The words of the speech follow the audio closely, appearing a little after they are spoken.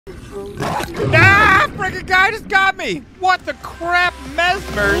Ah, freaking guy just got me. What the crap,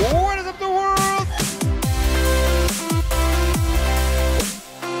 Mesmer? What is up the world?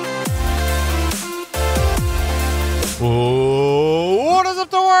 What is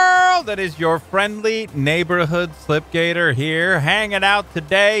up the world? That is your friendly neighborhood Slipgator here, hanging out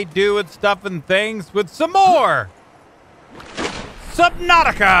today, doing stuff and things with some more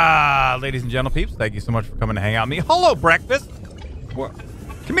Subnautica. Ladies and gentlemen, peeps, thank you so much for coming to hang out with me. Hello, breakfast.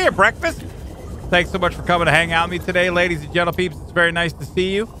 Come here, breakfast. Thanks so much for coming to hang out with me today, ladies and gentlemen, peeps. It's very nice to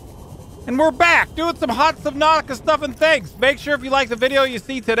see you. And we're back doing some hot Subnautica stuff and things. Make sure if you like the video you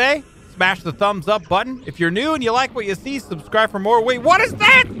see today, smash the thumbs up button. If you're new and you like what you see, subscribe for more. Wait, what is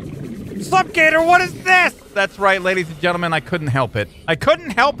that? Slipgator, what is this? That's right, ladies and gentlemen, I couldn't help it. I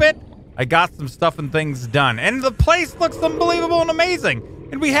couldn't help it. I got some stuff and things done. And the place looks unbelievable and amazing.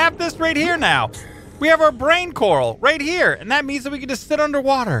 And we have this right here now. We have our brain coral right here. And that means that we can just sit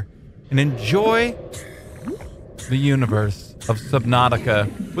underwater and enjoy the universe of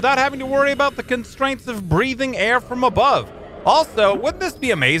Subnautica without having to worry about the constraints of breathing air from above. Also, wouldn't this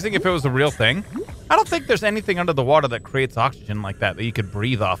be amazing if it was a real thing? I don't think there's anything under the water that creates oxygen like that you could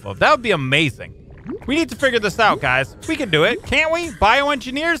breathe off of. That would be amazing. We need to figure this out, guys. We can do it, can't we?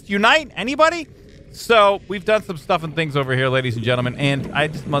 Bioengineers, unite, anybody? So, we've done some stuff and things over here, ladies and gentlemen, and I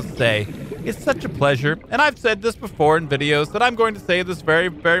just must say, it's such a pleasure, and I've said this before in videos, that I'm going to say this very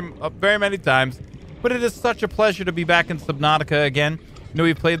many times, but it is such a pleasure to be back in Subnautica again. You know,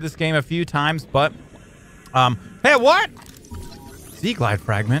 we've played this game a few times, but, hey, what? Sea Glide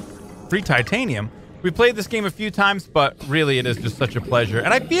fragment, free titanium. We played this game a few times, but really it is just such a pleasure.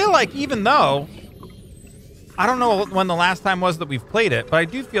 And I feel like even though, I don't know when the last time was that we've played it, but I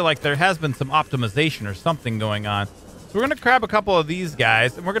do feel like there has been some optimization or something going on. So we're going to grab a couple of these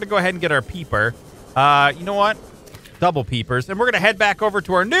guys, and we're going to go ahead and get our peeper. You know what? Double peepers. And we're going to head back over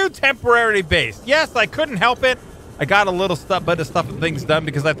to our new temporary base. Yes, I couldn't help it. I got a little bit of stuff and things done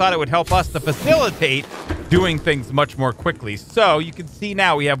because I thought it would help us to facilitate doing things much more quickly. So you can see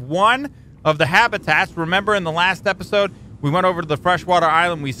now we have one of the habitats. Remember in the last episode, we went over to the freshwater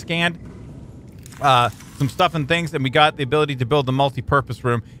island. We scanned some stuff and things, and we got the ability to build the multi-purpose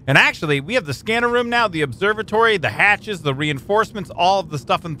room. And actually, we have the scanner room now, the observatory, the hatches, the reinforcements, all of the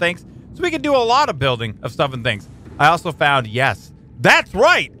stuff and things. So we can do a lot of building of stuff and things. I also found, yes, that's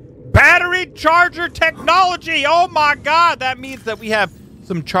right, battery charger technology. Oh my God, that means that we have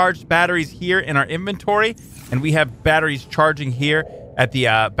some charged batteries here in our inventory, and we have batteries charging here at the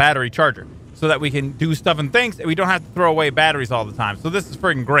battery charger so that we can do stuff and things and we don't have to throw away batteries all the time. So this is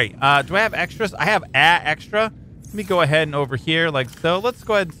freaking great. Do I have extras? I have extra. Let me go ahead and over here like so. Let's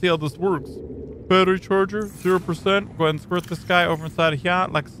go ahead and see how this works. Battery charger, 0%. Go ahead and squirt this guy over inside of here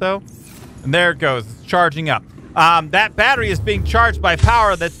like so. And there it goes. It's charging up. That battery is being charged by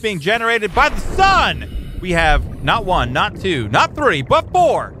power that's being generated by the sun. We have not one, not two, not three, but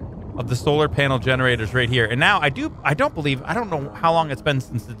four of the solar panel generators right here. And now I don't know how long it's been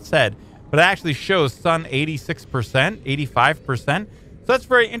since it said, but it actually shows sun 86%, 85%. So that's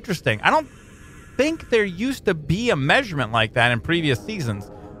very interesting. I don't think there used to be a measurement like that in previous seasons.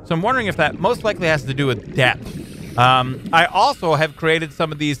 So I'm wondering if that most likely has to do with depth. I also have created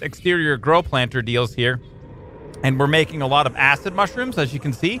some of these exterior grow planter deals here, and we're making a lot of acid mushrooms, as you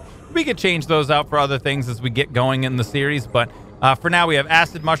can see. We could change those out for other things as we get going in the series, but for now we have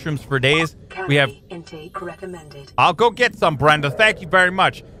acid mushrooms for days. We have intake recommended. I'll go get some, Brenda. Thank you very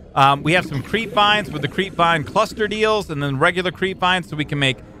much. We have some creep vines with the creep vine cluster deals, and then regular creep vines, so we can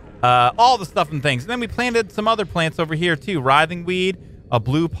make all the stuff and things. And then we planted some other plants over here too: writhing weed, a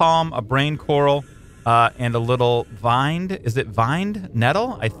blue palm, a brain coral, and a little vined. Is it vined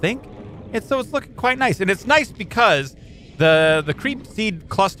nettle? I think. And so it's looking quite nice, and it's nice because the creep seed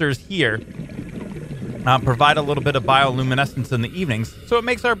clusters here provide a little bit of bioluminescence in the evenings, so it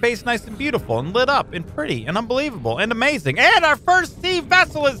makes our base nice and beautiful and lit up and pretty and unbelievable and amazing. And our first sea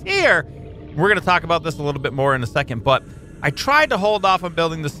vessel is here. We're going to talk about this a little bit more in a second, but I tried to hold off on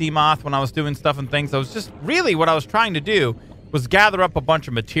building the sea moth when I was doing stuff and things. I was just really what I was trying to do was gather up a bunch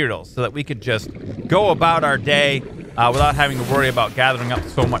of materials so that we could just go about our day without having to worry about gathering up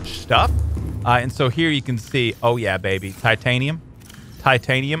so much stuff. And so here you can see, oh yeah, baby, titanium,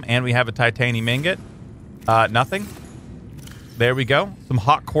 and we have a titanium ingot. Nothing. There we go. Some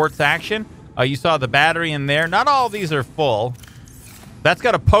hot quartz action. You saw the battery in there. Not all of these are full. That's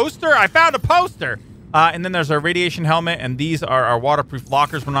got a poster. I found a poster. And then there's our radiation helmet, and these are our waterproof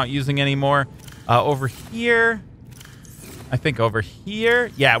lockers we're not using anymore. Over here, I think over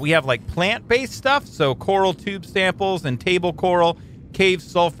here, yeah, we have like plant-based stuff. So coral tube samples and table coral, cave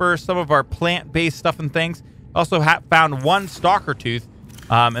sulfur, some of our plant-based stuff and things. Also found one stalker tooth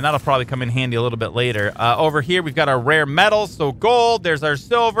And that'll probably come in handy a little bit later. Over here, we've got our rare metals. So gold, there's our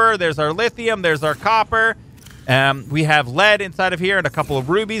silver, there's our lithium, there's our copper. We have lead inside of here and a couple of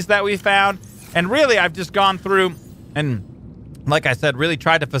rubies that we found. And really, I've just gone through and, like I said, really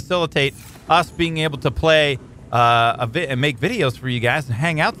tried to facilitate us being able to play and make videos for you guys and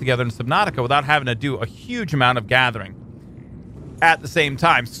hang out together in Subnautica without having to do a huge amount of gathering at the same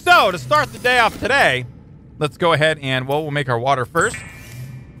time. So, to start the day off today, let's go ahead and, well, we'll make our water first.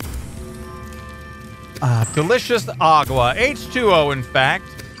 Delicious agua. H2O, in fact.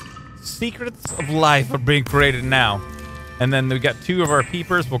 Secrets of life are being created now. And then we got 2 of our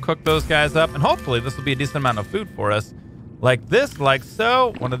peepers. We'll cook those guys up. And hopefully this will be a decent amount of food for us. Like this, like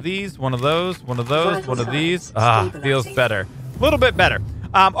so. One of these, one of those, one of those, one of these. Feels better. A little bit better.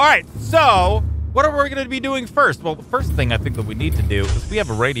 All right, so what are we going to be doing first? Well, the first thing I think that we need to do is we have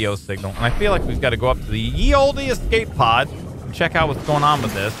a radio signal. And I feel like we've got to go up to the ye olde escape pod and check out what's going on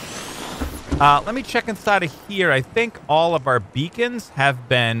with this. Let me check inside of here. I think all of our beacons have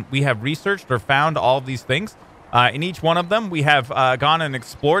been, we have researched or found all of these things. In each one of them, we have gone and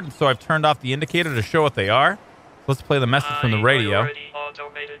explored, and so I've turned off the indicator to show what they are. Let's play the message from the radio.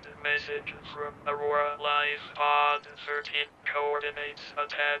 Automated message from Aurora Live Pod 13 coordinates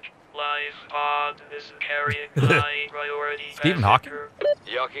attached. Live Pod is carrying high priority. Stephen Hawking?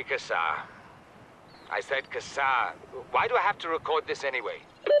 Yoki Kasa. I said Kasa. Why do I have to record this anyway?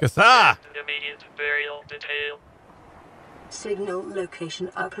 Kasa! Immediate burial detail. Signal location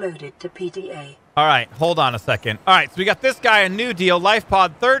uploaded to PDA. All right, hold on a second. All right, so we got this guy, a new deal,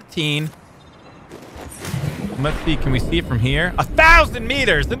 LifePod 13. Let's see, can we see it from here? 1,000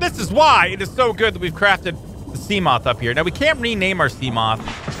 meters, and this is why it is so good that we've crafted the Seamoth up here. Now, we can't rename our Seamoth.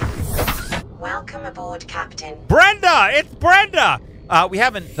 Welcome aboard, Captain. Brenda! It's Brenda! We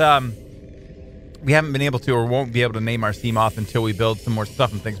haven't been able to or won't be able to name our Seamoth until we build some more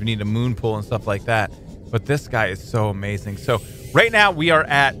stuff and things. We need a moon pool and stuff like that. But this guy is so amazing. So right now we are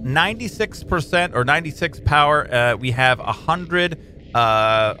at 96% or 96 power. We have 100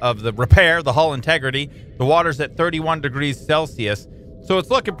 of the repair, the hull integrity. The water's at 31 degrees Celsius. So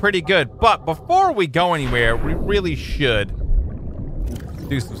it's looking pretty good. But before we go anywhere, we really should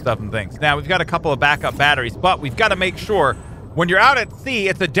do some stuff and things. Now, we've got a couple of backup batteries, but we've got to make sure when you're out at sea,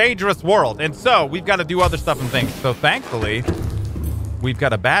 it's a dangerous world. And so we've got to do other stuff and things. So thankfully, we've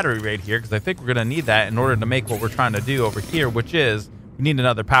got a battery right here because I think we're going to need that in order to make what we're trying to do over here, which is we need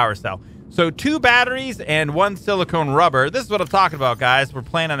another power cell. So 2 batteries and 1 silicone rubber. This is what I'm talking about, guys. We're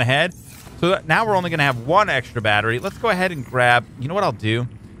planning ahead. So now we're only going to have 1 extra battery. Let's go ahead and grab, you know what I'll do?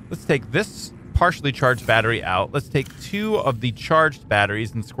 Let's take this partially charged battery out. Let's take 2 of the charged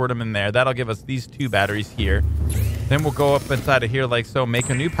batteries and squirt them in there. That'll give us these 2 batteries here. Then we'll go up inside of here like so, make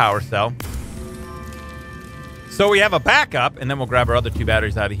a new power cell. So we have a backup, and then we'll grab our other 2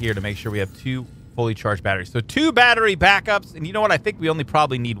 batteries out of here to make sure we have 2 fully charged batteries. So 2 battery backups, and you know what? I think we only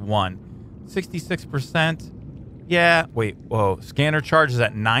probably need 1. 66%. Yeah, wait, whoa. Scanner charge is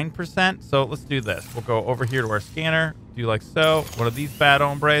at 9%, so let's do this. We'll go over here to our scanner, do like so. One of these bad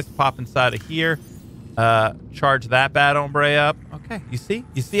hombres, pop inside of here. Charge that bad hombre up. Okay, you see?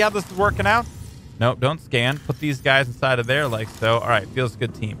 You see how this is working out? Nope, don't scan. Put these guys inside of there like so. All right, feels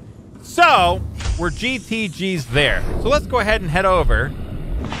good, team. So, we're GTG's there. So let's go ahead and head over.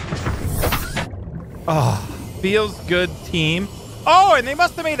 Oh, feels good, team. Oh, and they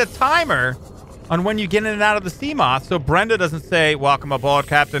must have made a timer on when you get in and out of the Seamoth, so Brenda doesn't say, welcome aboard,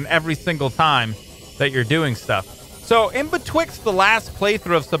 Captain, every single time that you're doing stuff. So in betwixt the last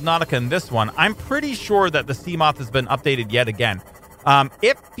playthrough of Subnautica and this one, I'm pretty sure that the Seamoth has been updated yet again.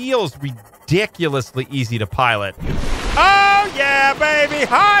 It feels ridiculously easy to pilot. Oh, yeah, baby,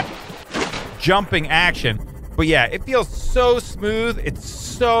 hot! Jumping action. But yeah, it feels so smooth. It's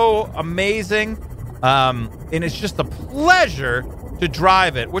so amazing. And it's just a pleasure to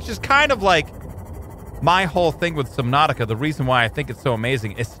drive it, which is kind of like my whole thing with Subnautica. The reason why I think it's so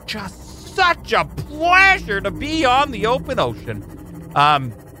amazing, it's just such a pleasure to be on the open ocean.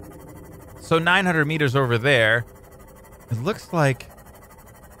 So 900 meters over there, it looks like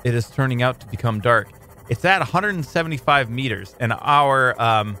it is turning out to become dark. It's at 175 meters, and our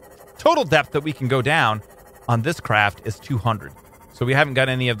total depth that we can go down on this craft is 200. So we haven't got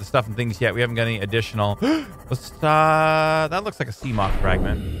any of the stuff and things yet. We haven't got any additional. That looks like a Seamoth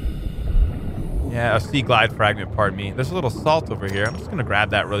fragment. Yeah, a sea glide fragment, pardon me. There's a little salt over here. I'm just going to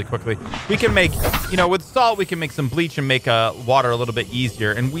grab that really quickly. We can make, you know, with salt, we can make some bleach and make water a little bit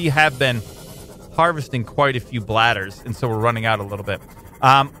easier. And we have been harvesting quite a few bladders, and so we're running out a little bit.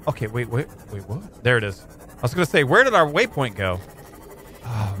 Okay, wait, what? There it is. I was going to say, where did our waypoint go?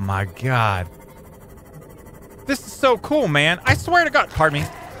 Oh, my God. This is so cool, man. I swear to God, pardon me.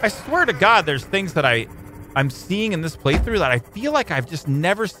 I swear to God, there's things that I'm seeing in this playthrough that I feel like I've just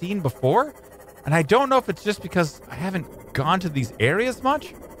never seen before. And I don't know if it's just because I haven't gone to these areas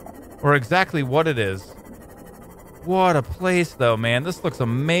much or exactly what it is. What a place, though, man. This looks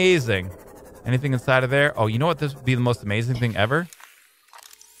amazing. Anything inside of there? Oh, you know what? This would be the most amazing thing ever?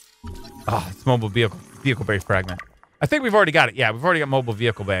 Oh, it's mobile vehicle bay fragment. I think we've already got it. Yeah, we've already got mobile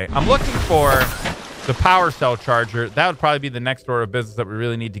vehicle bay. I'm looking for the power cell charger. That would probably be the next order of business that we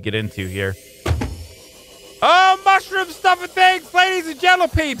really need to get into here. Oh, mushroom stuff and things, ladies and gentle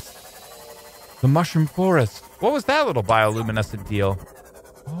peeps. The mushroom forest. What was that little bioluminescent deal?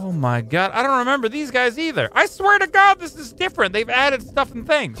 Oh my God. I don't remember these guys either. I swear to God, this is different. They've added stuff and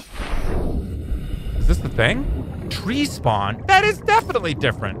things. Is this the thing? Tree spawn. That is definitely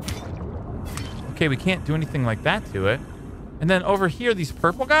different. Okay, we can't do anything like that to it. And then over here, these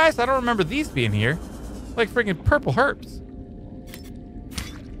purple guys, I don't remember these being here. Like freaking purple herbs.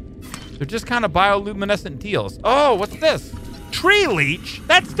 They're just kind of bioluminescent deals. Oh, what's this? Tree leech?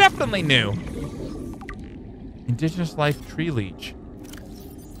 That's definitely new. Indigenous life tree leech.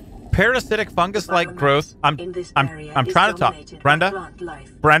 Parasitic fungus-like growth. I'm trying to talk.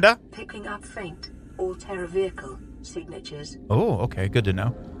 Brenda? Picking up faint all-terror vehicle signatures. Oh, okay. Good to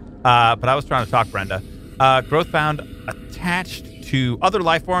know. But I was trying to talk, Brenda. Growth found attached to other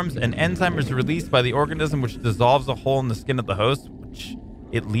life forms. An enzyme is released by the organism which dissolves a hole in the skin of the host, which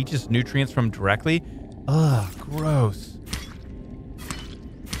it leaches nutrients from directly. Ugh, gross.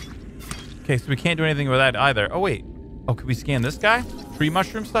 Okay, so we can't do anything with that either. Oh, wait. Oh, could we scan this guy? Tree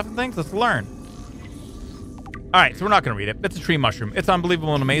mushroom stuff and things? Let's learn. All right, so we're not going to read it. It's a tree mushroom. It's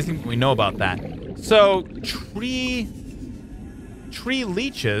unbelievable and amazing. We know about that. So tree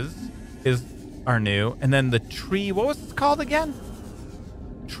leeches are new. And then the tree, what was this called again?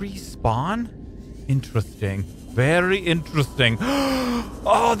 Tree spawn? Interesting. Very interesting.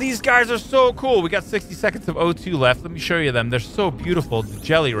 Oh, these guys are so cool. We got 60 seconds of O2 left. Let me show you them. They're so beautiful. The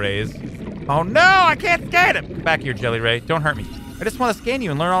jelly rays. Oh, no, I can't scan it. Come back here, jelly ray. Don't hurt me. I just want to scan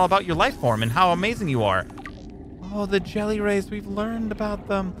you and learn all about your life form and how amazing you are. Oh, the jelly rays. We've learned about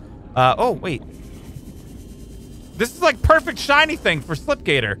them. Oh, wait. This is like perfect shiny thing for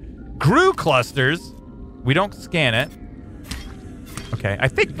Slipgator. Grew clusters. We don't scan it. Okay, I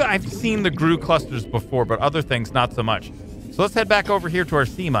think that I've seen the Gru clusters before, but other things not so much. So let's head back over here to our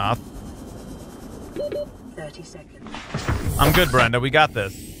Seamoth. 30 seconds. I'm good, Brenda. We got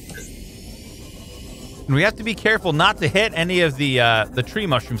this. And we have to be careful not to hit any of the tree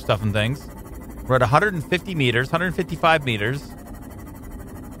mushroom stuff and things. We're at 150 meters, 155 meters.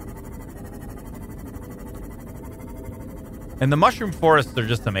 And the mushroom forests are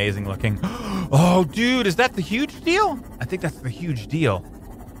just amazing looking. Oh, dude, is that the huge deal? I think that's the huge deal.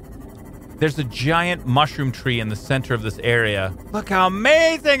 There's a giant mushroom tree in the center of this area. Look how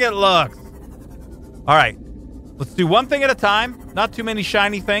amazing it looks. All right, let's do one thing at a time. Not too many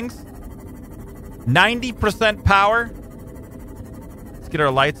shiny things. 90% power. Let's get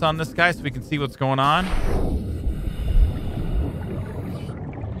our lights on this guy so we can see what's going on.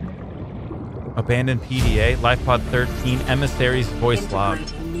 Abandoned PDA, LifePod 13, Emissary's voice log.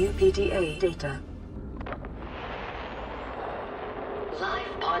 Integrating new PDA data.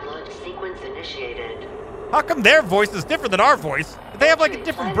 LifePod launch sequence initiated. How come their voice is different than our voice? They have like a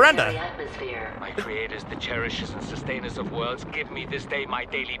different Brenda. Atmosphere. My creators, the cherishers and sustainers of worlds, give me this day my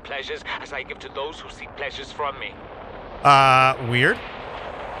daily pleasures as I give to those who seek pleasures from me. Weird.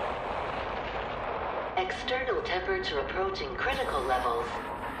 External temperature approaching critical levels.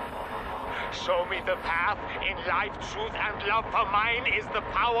 Show me the path. In life, truth, and love for mine is the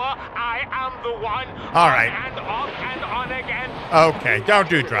power. I am the one. All right. On and off and on again. Okay, don't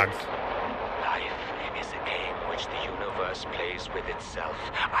do drugs. Life is a game which the universe plays with itself.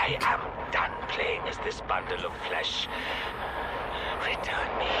 I am done playing as this bundle of flesh.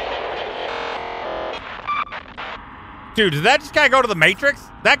 Return me. Dude, did that just guy go to the Matrix?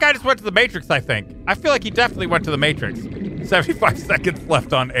 That guy just went to the Matrix, I think. I feel like he definitely went to the Matrix. 75 seconds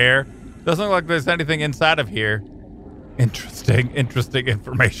left on air. Doesn't look like there's anything inside of here. Interesting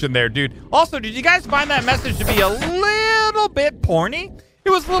information there, dude. Also, did you guys find that message to be a little bit porny?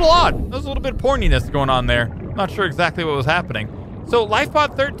 It was a little odd. There was a little bit of porniness going on there. Not sure exactly what was happening. So,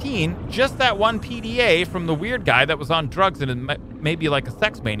 LifePod 13, just that one PDA from the weird guy that was on drugs and maybe like a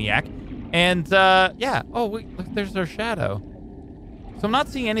sex maniac. And, yeah. Oh, wait, look, there's our shadow. So I'm not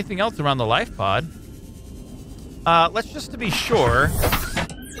seeing anything else around the LifePod. Let's just to be sure...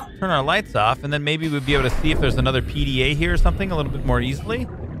 turn our lights off, and then maybe we'd be able to see if there's another PDA here or something a little bit more easily.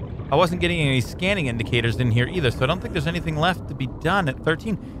 I wasn't getting any scanning indicators in here either, so I don't think there's anything left to be done at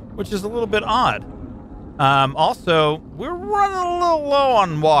 13, which is a little bit odd. Also, we're running a little low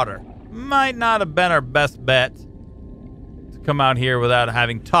on water. Might not have been our best bet to come out here without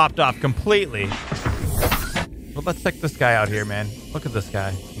having topped off completely. But let's check this guy out here, man. Look at this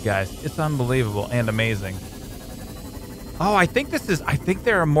guy, you guys. It's unbelievable and amazing. Oh, I think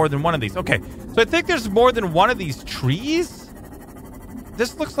there are more than one of these. Okay, so I think there's more than one of these trees.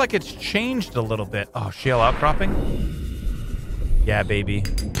 This looks like it's changed a little bit. Oh, shale outcropping? Yeah, baby.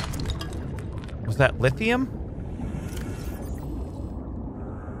 Was that lithium?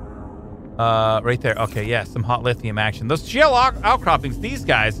 Right there. Okay, yeah, some hot lithium action. Those shale outcroppings, these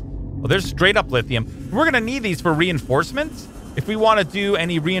guys, well, they're straight up lithium. We're going to need these for reinforcements. If we want to do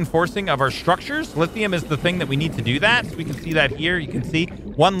any reinforcing of our structures, lithium is the thing that we need to do that. So we can see that here. You can see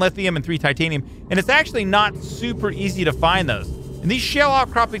 1 lithium and 3 titanium. And it's actually not super easy to find those. And these shale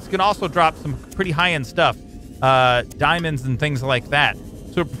outcroppings can also drop some pretty high-end stuff. Diamonds and things like that.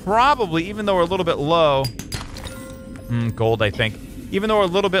 So probably, even though we're a little bit low... gold, I think. Even though we're a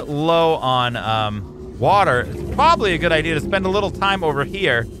little bit low on water, it's probably a good idea to spend a little time over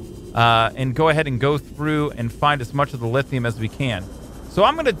here and go ahead and go through and find as much of the lithium as we can. So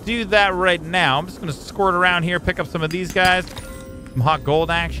I'm going to do that right now. I'm just going to squirt around here, pick up some of these guys. Some hot gold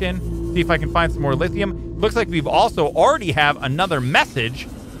action. See if I can find some more lithium. Looks like we've also already have another message.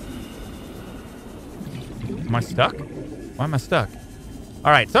 Am I stuck? Why am I stuck?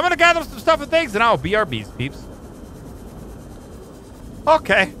 All right, so I'm going to gather some stuff and things, and I'll BRBs, peeps.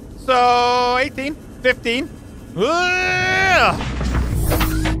 Okay, so 18, 15. Ugh!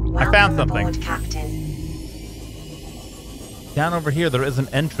 I found something. Aboard, Captain. Down over here, there is an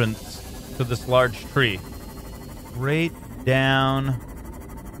entrance to this large tree. Right down...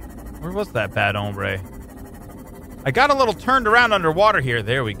 Where was that bad hombre? I got a little turned around underwater here.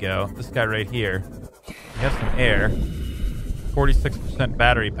 There we go. This guy right here. We have some air. 46%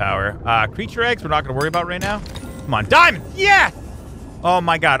 battery power. Creature eggs we're not going to worry about right now. Come on, diamonds! Yes! Oh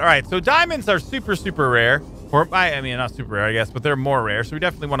my god. All right, so diamonds are super, super rare. Or, I mean, not super rare, I guess, but they're more rare. So we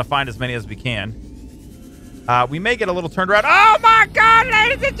definitely want to find as many as we can. We may get a little turned around. Oh my god,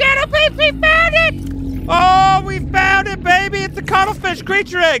 ladies and gentlemen, we found it! Oh, we found it, baby! It's a cuttlefish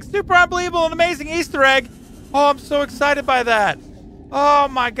creature egg. Super unbelievable and amazing Easter egg. Oh, I'm so excited by that. Oh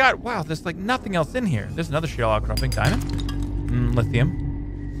my god. Wow, there's like nothing else in here. There's another shell outcropping. Diamond.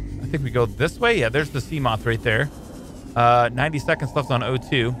 Lithium. I think we go this way. Yeah, there's the sea moth right there. 90 seconds left on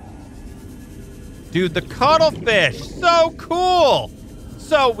O2. Dude, the cuttlefish. So cool.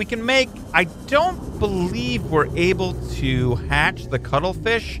 So we can make... I don't believe we're able to hatch the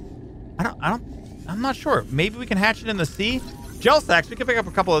cuttlefish. I'm not sure. Maybe we can hatch it in the sea. Gel sacks, we can pick up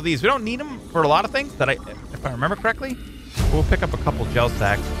a couple of these. We don't need them for a lot of things, if I remember correctly. We'll pick up a couple gel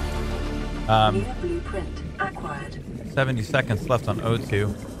sacks. New blueprint acquired. 70 seconds left on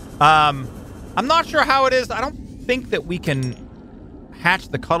O2. I'm not sure how it is. I don't think that we can hatch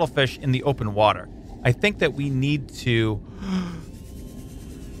the cuttlefish in the open water. I think that we need to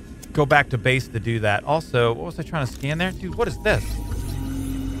go back to base to do that. Also, what was I trying to scan there? Dude, what is this?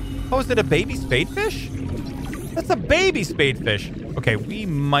 Oh, is it a baby spadefish? That's a baby spadefish. Okay, we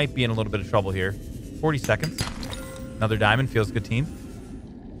might be in a little bit of trouble here. 40 seconds. Another diamond. Feels good, team.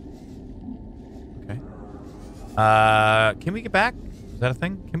 Okay. Can we get back? Is that a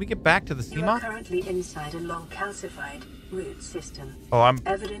thing? Can we get back to the sea You are moth? currently inside a long calcified root system. Oh,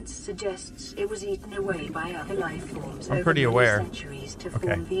 Evidence suggests it was eaten away by other life forms I'm over pretty many aware. centuries to Okay,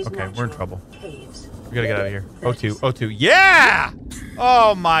 form these okay, we're in natural trouble. Caves. We gotta get out of here. O2, O2. Yeah!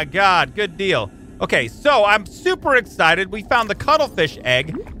 Oh my god, good deal. Okay, so I'm super excited. We found the cuttlefish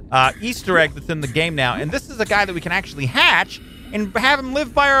egg, Easter egg that's in the game now, and this is a guy that we can actually hatch and have him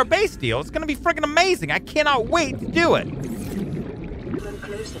live by our base deal. It's gonna be freaking amazing. I cannot wait to do it.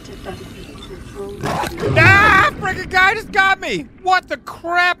 Closer to 30 feet to full Ah, freaking guy just got me. What the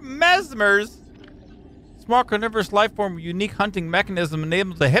crap, mesmers? Small carnivorous life form with unique hunting mechanism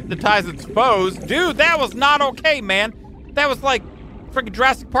enables to hypnotize its foes. Dude, that was not okay, man. That was like freaking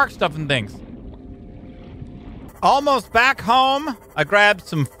Jurassic Park stuff and things. Almost back home. I grabbed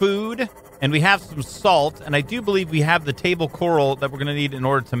some food and we have some salt, and I do believe we have the table coral that we're gonna need in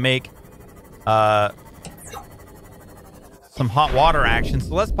order to make some hot water action.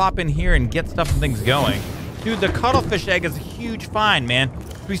 So let's pop in here and get stuff and things going. Dude, the cuttlefish egg is a huge find, man.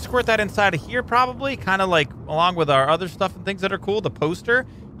 Should we squirt that inside of here probably? Kind of like along with our other stuff and things that are cool. The poster.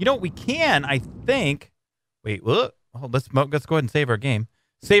 You know what we can, I think. Wait, look. Oh, let's go ahead and save our game.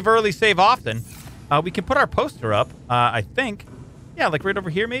 Save early, save often. We can put our poster up, I think. Yeah, like right over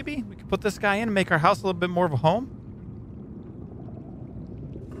here maybe. We can put this guy in and make our house a little bit more of a home.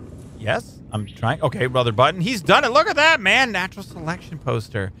 Yes, I'm trying. Okay, brother button. He's done it. Look at that, man. Natural selection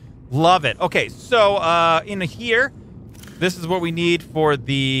poster. Love it. Okay, so in here, this is what we need for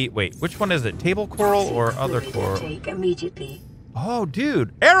the... Wait, which one is it? Table coral or other coral? Take immediately. Oh,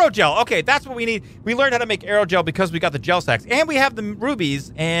 dude. Aerogel. Okay, that's what we need. We learned how to make aerogel because we got the gel sacks. And we have the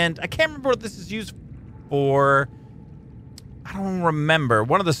rubies. And I can't remember what this is used for. I don't remember.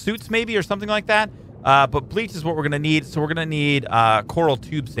 One of the suits maybe or something like that. But bleach is what we're going to need. So we're going to need coral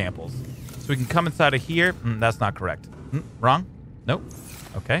tube samples. So we can come inside of here. That's not correct. Wrong? Nope.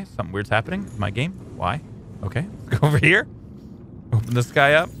 Okay, something weird's happening in my game. Why? Okay, let's go over here. Open this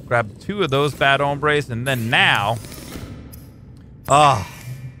guy up. Grab 2 of those bad hombres. And then now...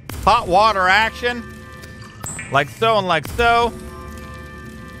 hot water action. Like so and like so.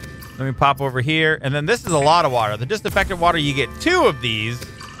 Let me pop over here. And then this is a lot of water. The disinfectant water, you get 2 of these.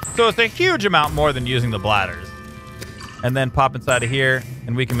 So it's a huge amount more than using the bladders. And then pop inside of here,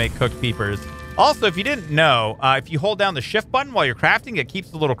 and we can make cooked peepers. Also, if you didn't know, if you hold down the shift button while you're crafting, it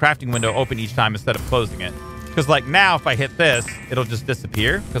keeps the little crafting window open each time instead of closing it. Because like now, if I hit this, it'll just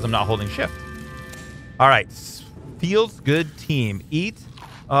disappear because I'm not holding shift. All right. Feels good team. Eat.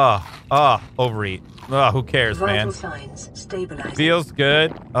 Overeat. Who cares, man? Vital signs stabilizing. Feels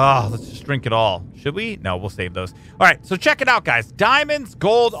good. Let's just drink it all. Should we? No, we'll save those. All right, so check it out, guys. Diamonds,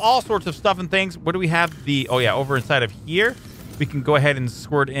 gold, all sorts of stuff and things. What do we have? Over inside of here, we can go ahead and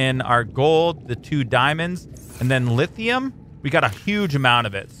squirt in our gold, the 2 diamonds, and then lithium. We got a huge amount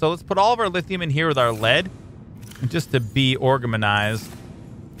of it. So let's put all of our lithium in here with our lead, just to be organized.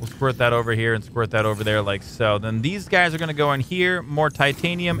 We'll squirt that over here and squirt that over there like so. Then these guys are going to go in here, more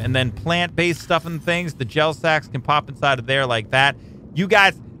titanium, and then plant-based stuff and things. The gel sacks can pop inside of there like that. You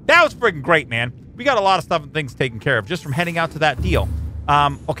guys, that was freaking great, man. We got a lot of stuff and things taken care of just from heading out to that deal.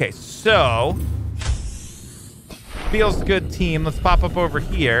 Okay, so... Feels good, team. Let's pop up over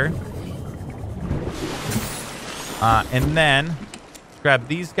here. And then grab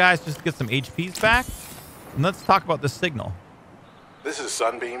these guys just to get some HPs back. And let's talk about the signal. This is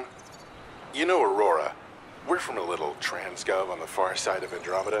Sunbeam. You know Aurora. We're from a little transgov on the far side of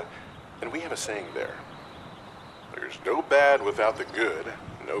Andromeda, and we have a saying there. There's no bad without the good,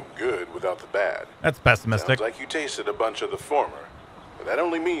 no good without the bad. That's pessimistic. Sounds like you tasted a bunch of the former, but that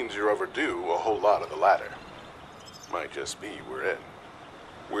only means you're overdue a whole lot of the latter. Might just be we're in.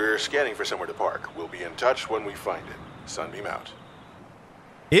 We're scanning for somewhere to park. We'll be in touch when we find it. Sunbeam out.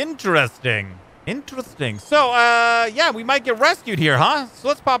 Interesting. Interesting. So, yeah, we might get rescued here, huh? So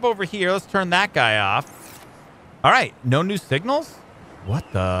let's pop over here. Let's turn that guy off. All right. No new signals?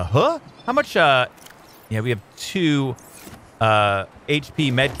 What the? Huh? How much, yeah, we have 2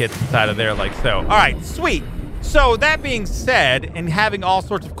 HP medkits inside of there like so. All right. Sweet. So that being said, and having all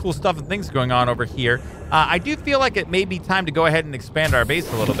sorts of cool stuff and things going on over here, I do feel like it may be time to go ahead and expand our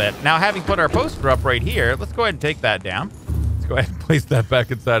base a little bit. Now, having put our poster up right here, let's go ahead and take that down. Let's go ahead and place that back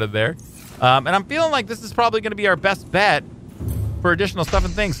inside of there. And I'm feeling like this is probably going to be our best bet for additional stuff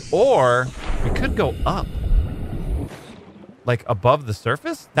and things. Or we could go up. Like above the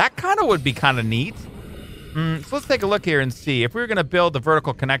surface? That kind of would be kind of neat. So let's take a look here and see. If we were going to build the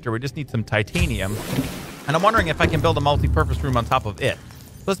vertical connector, we just need some titanium. And I'm wondering if I can build a multi-purpose room on top of it.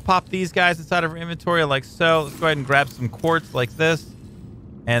 Let's pop these guys inside of our inventory like so. Let's go ahead and grab some quartz like this.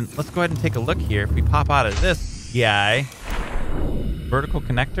 And let's go ahead and take a look here. If we pop out of this guy, vertical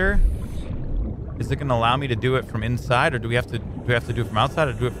connector, is it going to allow me to do it from inside, or do we have to do it from outside,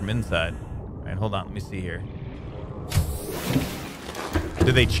 or do it from inside? All right, hold on. Let me see here.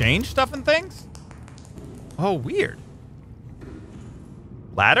 Do they change stuff and things? Oh, weird.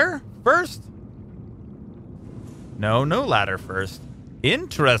 Ladder first? No ladder first.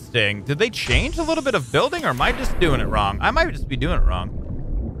 Interesting. Did they change a little bit of building, or am I just doing it wrong? I might just be doing it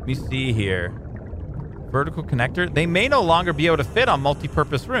wrong. Let me see here. Vertical connector. They may no longer be able to fit on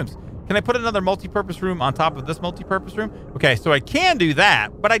multi-purpose rooms. Can I put another multi-purpose room on top of this multi-purpose room? Okay, so I can do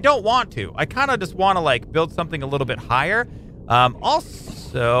that, but I don't want to. I kind of just want to like build something a little bit higher.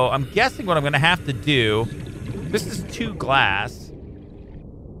 Also, I'm guessing what I'm going to have to do. This is 2 glass.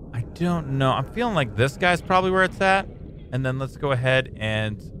 I don't know. I'm feeling like this guy's probably where it's at. And then let's go ahead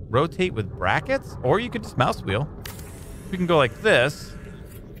and rotate with brackets, or you could just mouse wheel. We can go like this,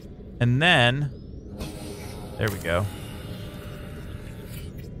 and then there we go.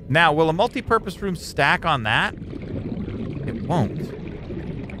 Now, will a multi-purpose room stack on that? It won't.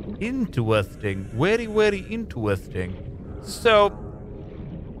 Interesting. Very, very interesting. So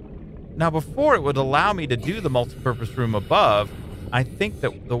now before it would allow me to do the multi-purpose room above, I think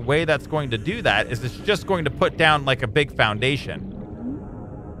that the way that's going to do that is it's just going to put down like a big foundation.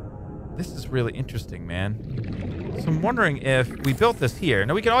 This is really interesting, man. So I'm wondering if we built this here.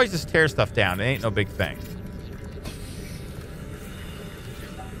 Now we can always just tear stuff down. It ain't no big thing.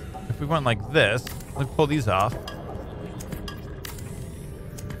 we went like this, let's pull these off.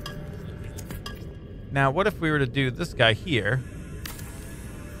 Now, what if we were to do this guy here?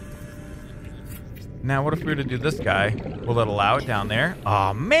 Now, what if we were to do this guy? Will it allow it down there?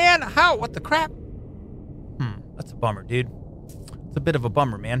 Oh, man. How? What the crap? That's a bummer, dude. It's a bit of a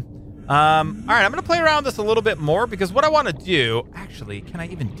bummer, man. All right, I'm going to play around with this a little bit more because what I want to do... Actually, can I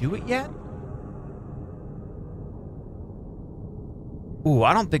even do it yet? Ooh,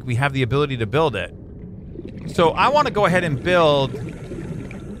 I don't think we have the ability to build it. So I want to go ahead and build...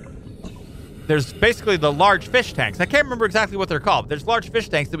 There's basically the large fish tanks. I can't remember exactly what they're called. But there's large fish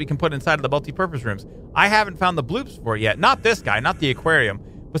tanks that we can put inside of the multi-purpose rooms. I haven't found the bloops for it yet. Not this guy, not the aquarium,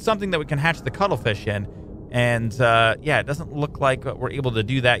 but something that we can hatch the cuttlefish in. And, yeah, it doesn't look like we're able to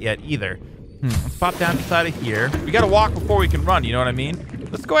do that yet either. Let's pop down inside of here. We got to walk before we can run, you know what I mean?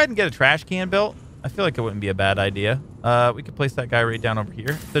 Let's go ahead and get a trash can built. I feel like it wouldn't be a bad idea. We could place that guy right down over here.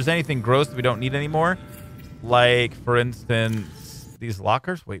 If there's anything gross that we don't need anymore, like, for instance, these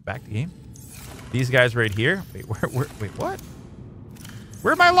lockers. Wait, back to game. These guys right here. Wait, wait, what?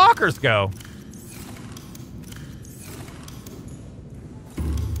 Where'd my lockers go?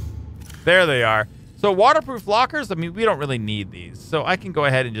 There they are. So waterproof lockers, I mean, we don't really need these. So I can go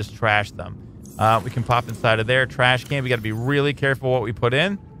ahead and just trash them. We can pop inside of there. Trash can. We got to be really careful what we put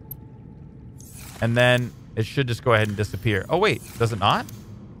in. And then it should just go ahead and disappear. Oh, wait. Does it not?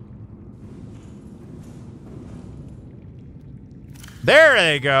 There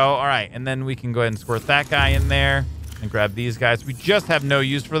they go. All right. And then we can go ahead and squirt that guy in there and grab these guys. We just have no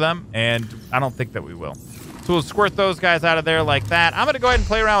use for them, and I don't think that we will. So we'll squirt those guys out of there like that. I'm going to go ahead and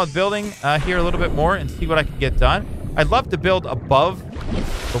play around with building here a little bit more and see what I can get done. I'd love to build above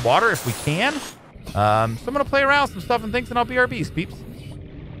the water if we can. So I'm going to play around with some stuff and things, and I'll BRBs, peeps.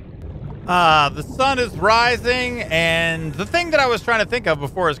 The sun is rising, and the thing that I was trying to think of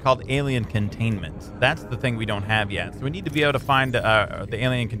before is called alien containment. That's the thing we don't have yet. So we need to be able to find the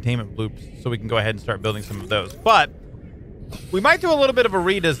alien containment bloops so we can go ahead and start building some of those. But we might do a little bit of a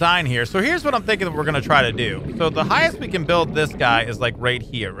redesign here. So here's what I'm thinking that we're going to try to do. So the highest we can build this guy is like right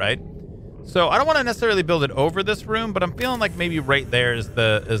here, right? So I don't want to necessarily build it over this room, but I'm feeling like maybe right there is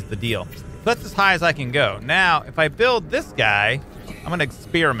the deal. So that's as high as I can go. Now, if I build this guy, I'm going to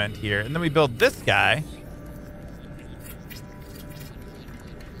experiment here. And then we build this guy.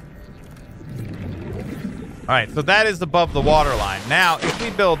 All right, so that is above the water line. Now, if we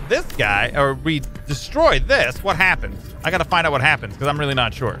build this guy, or we destroy this, what happens? I got to find out what happens, because I'm really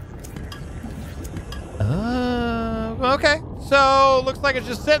not sure. Okay, so looks like it's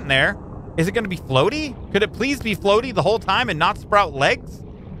just sitting there. Is it going to be floaty? Could it please be floaty the whole time and not sprout legs?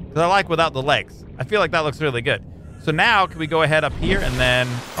 Because I like without the legs. I feel like that looks really good. So now, can we go ahead up here and then...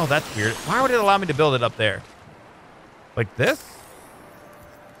 Oh, that's weird. Why would it allow me to build it up there? Like this?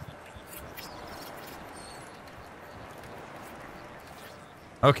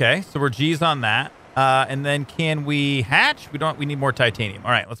 Okay, so we're G's on that. And then can we hatch? We need more titanium.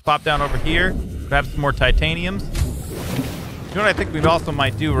 All right, let's pop down over here, grab some more titaniums. You know what I think we also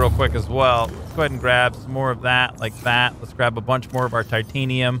might do real quick as well? Let's go ahead and grab some more of that, like that. Let's grab a bunch more of our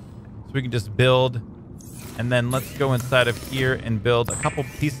titanium so we can just build. And then let's go inside of here and build a couple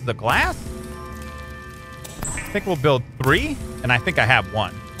pieces of glass. I think we'll build 3, and I think I have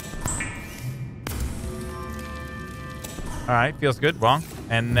 1. All right, feels good. Wrong.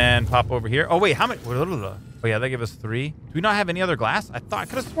 And then pop over here. Oh, wait, how many? Oh, yeah, they give us 3. Do we not have any other glass? I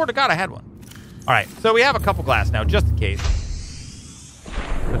could have sworn to God I had one. All right, so we have a couple glass now, just in case.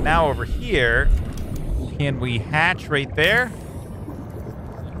 But now over here, can we hatch right there?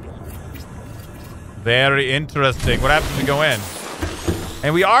 Very interesting. What happens if we go in?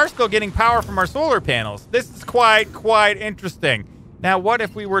 And we are still getting power from our solar panels. This is quite interesting. Now, what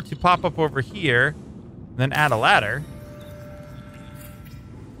if we were to pop up over here, then add a ladder?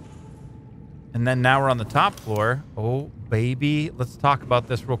 And then now we're on the top floor. Oh, baby. Let's talk about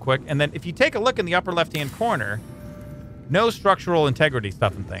this real quick. And then if you take a look in the upper left-hand corner, no structural integrity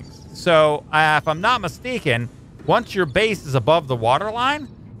stuff and things. So if I'm not mistaken, once your base is above the water line,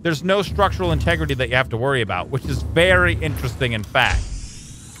 there's no structural integrity that you have to worry about, which is very interesting in fact.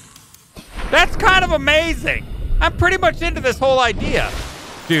 That's kind of amazing. I'm pretty much into this whole idea.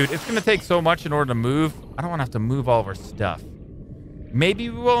 Dude, it's going to take so much in order to move. I don't want to have to move all of our stuff. Maybe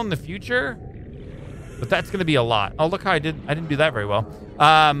we will in the future, but that's going to be a lot. Oh, look how I didn't do that very well.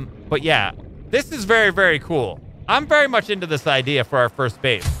 But yeah, this is very, very cool. I'm very much into this idea for our first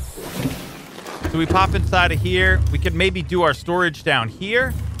base. So we pop inside of here. We could maybe do our storage down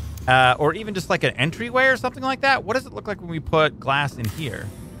here. Or even just like an entryway or something like that. What does it look like when we put glass in here?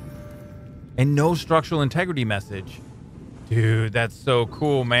 And no structural integrity message. Dude, that's so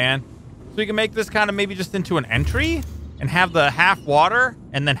cool, man. So we can make this kind of maybe just into an entry and have the half water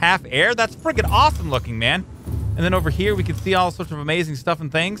and then half air. That's freaking awesome looking, man. And then over here, we can see all sorts of amazing stuff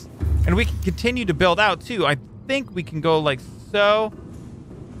and things. And we can continue to build out, too. I think we can go like so.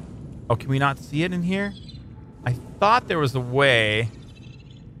 Oh, can we not see it in here? I thought there was a way.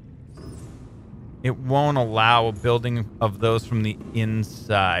 It won't allow a building of those from the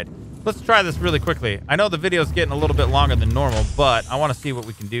inside. Let's try this really quickly. I know the video is getting a little bit longer than normal, but I want to see what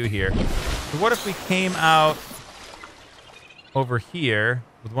we can do here. So what if we came out over here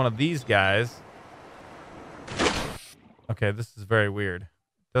with one of these guys? Okay, this is very weird.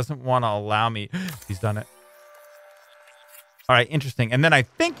 Doesn't want to allow me. He's done it. All right, interesting. And then I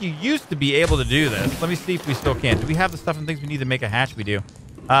think you used to be able to do this. Let me see if we still can. Do we have the stuff and things we need to make a hatch? We do.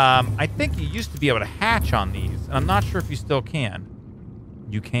 I think you used to be able to hatch on these. And I'm not sure if you still can.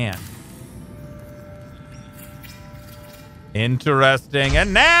 You can. Interesting.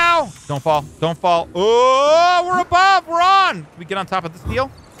 And now, don't fall. Don't fall. Oh, we're above. We're on. Can we get on top of this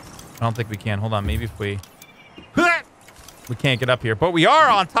deal? I don't think we can. Hold on. Maybe if we can't get up here, but we are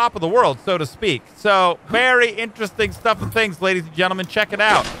on top of the world, so to speak. So very interesting stuff and things, ladies and gentlemen. Check it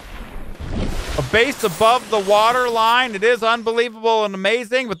out. A base above the water line. It is unbelievable and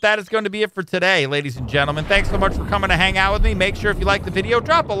amazing, but that is going to be it for today, ladies and gentlemen. Thanks so much for coming to hang out with me. Make sure if you like the video,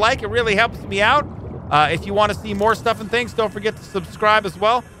 drop a like. It really helps me out. If you want to see more stuff and things, don't forget to subscribe as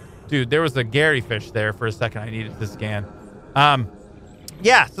well. Dude, there was a Gary fish there for a second. I needed to scan.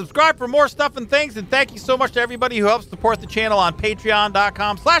 Yeah, subscribe for more stuff and things. And thank you so much to everybody who helps support the channel on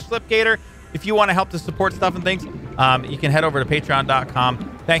patreon.com/Slipgator. If you want to help to support stuff and things, you can head over to patreon.com.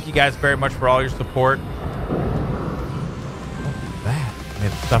 Thank you guys very much for all your support. What was that? May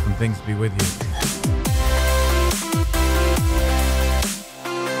the stuff and things be with you.